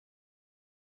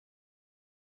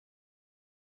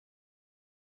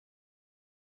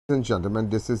And gentlemen,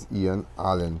 this is Ian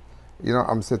Allen. You know,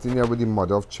 I'm sitting here with the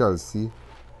mother of Chelsea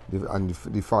and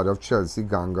the father of Chelsea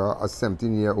Ganga, a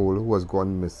 17-year-old who was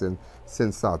gone missing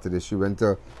since Saturday. She went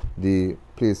to the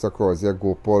place across here,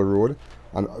 Gopal Road,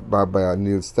 and by a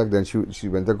nail stack. Then she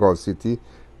went to Gulf City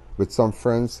with some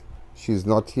friends. She's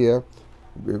not here.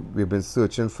 We've been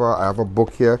searching for her. I have a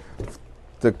book here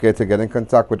to get in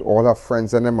contact with all her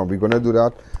friends and them, and we're going to do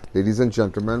that, ladies and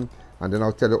gentlemen, and then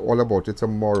I'll tell you all about it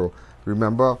tomorrow.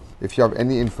 Remember, if you have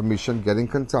any information, get in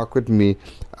contact with me.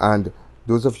 And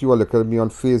those of you who are looking at me on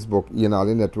Facebook, Ian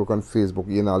Allen Network on Facebook,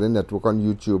 Ian Allen Network on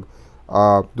YouTube,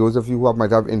 those of you who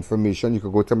might have information, you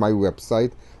can go to my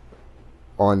website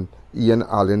on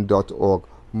ianallen.org.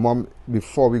 Mom,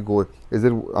 before we go,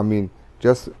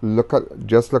 just look at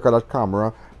that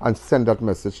camera and send that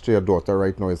message to your daughter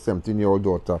right now, your 17-year-old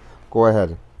daughter. Go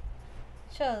ahead.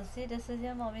 Chelsea, this is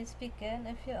your mommy speaking.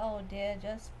 If you're out there,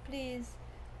 just please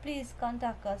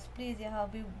contact us. Please, you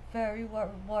have been very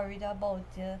worried about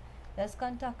you. Just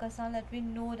contact us and let me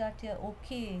know that you're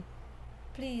okay.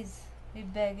 Please, we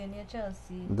begging you,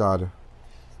 Chelsea. Dad.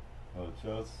 Oh,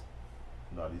 Chelsea,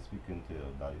 Daddy speaking to you.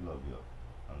 Daddy love you.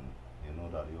 And you know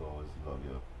Daddy always love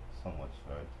you so much,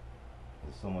 right?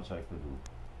 There's so much I could do.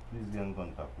 Please get in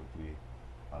contact with me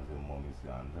as your mom is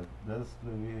here. And just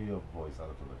let me hear your voice a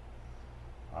little bit.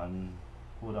 And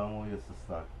put on with your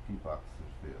sister, keep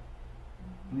asking for you.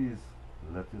 Please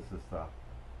let your sister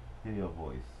hear your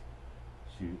voice.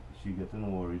 She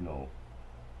getting worried now.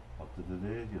 Up to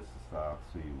today, your sister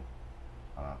asks for you.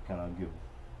 And I cannot give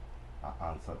an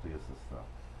answer to your sister.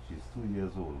 She's 2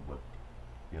 years old, but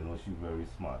you know she's very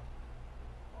smart.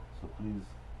 So please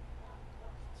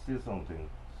say something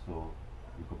so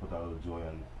you could put a little joy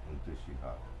into she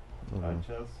had. Right,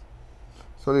 Chelsea?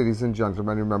 So, ladies and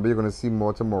gentlemen, remember you're going to see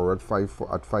more tomorrow at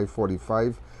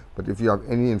 5:45. But if you have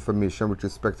any information with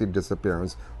respect to the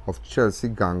disappearance of Chelsea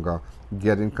Ganga,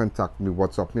 get in contact with me.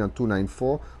 WhatsApp me on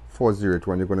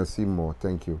 294-4081. You're going to see more.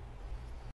 Thank you.